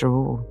 after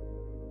all,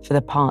 for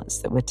the parts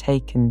that were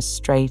taken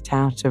straight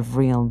out of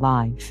real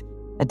life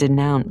are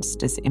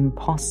denounced as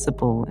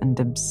impossible and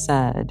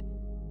absurd,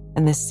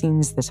 and the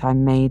scenes that I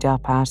made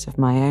up out of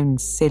my own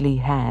silly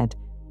head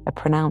are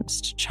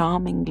pronounced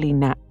charmingly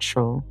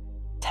natural,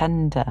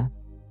 tender,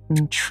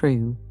 and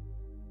true.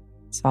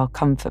 So I'll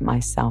comfort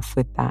myself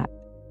with that,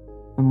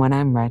 and when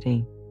I'm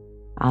ready,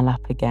 I'll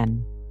up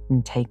again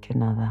and take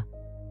another.